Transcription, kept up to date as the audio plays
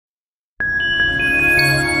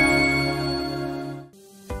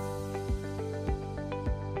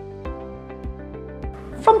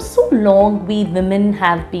so long, we women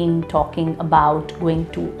have been talking about going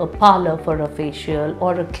to a parlor for a facial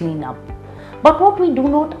or a cleanup. But what we do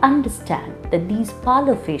not understand that these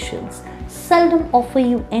parlor facials seldom offer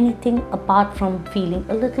you anything apart from feeling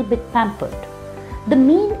a little bit pampered. The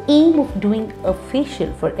main aim of doing a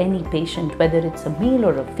facial for any patient, whether it's a male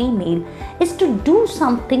or a female, is to do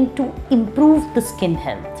something to improve the skin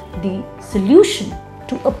health. The solution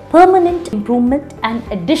to a permanent improvement and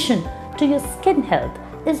addition to your skin health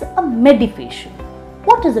is a medi-facial.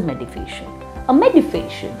 What is a medi-facial? A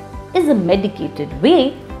medi-facial is a medicated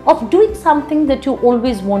way of doing something that you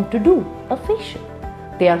always want to do, a facial.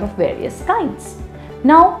 They are of various kinds.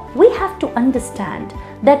 Now, we have to understand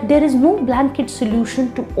that there is no blanket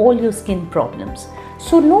solution to all your skin problems.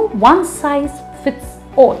 So no one size fits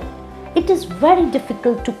all. It is very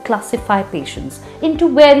difficult to classify patients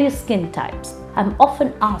into various skin types. I'm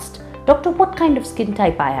often asked, Doctor, what kind of skin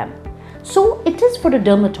type I am? So it is for a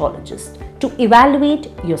dermatologist to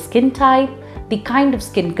evaluate your skin type, the kind of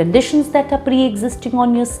skin conditions that are pre-existing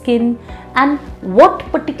on your skin, and what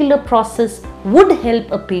particular process would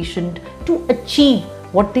help a patient to achieve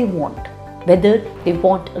what they want. Whether they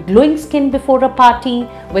want a glowing skin before a party,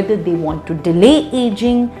 whether they want to delay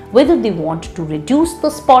aging, whether they want to reduce the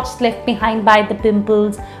spots left behind by the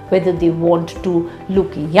pimples, whether they want to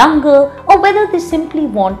look younger, or whether they simply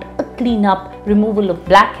want a cleanup, removal of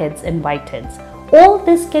blackheads and whiteheads. All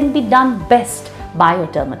this can be done best by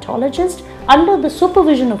a dermatologist. Under the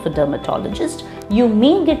supervision of a dermatologist, you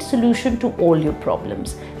may get solution to all your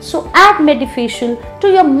problems. So add medi-facial to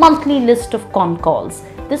your monthly list of con calls.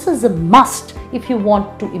 This is a must if you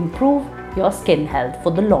want to improve your skin health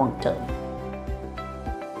for the long term.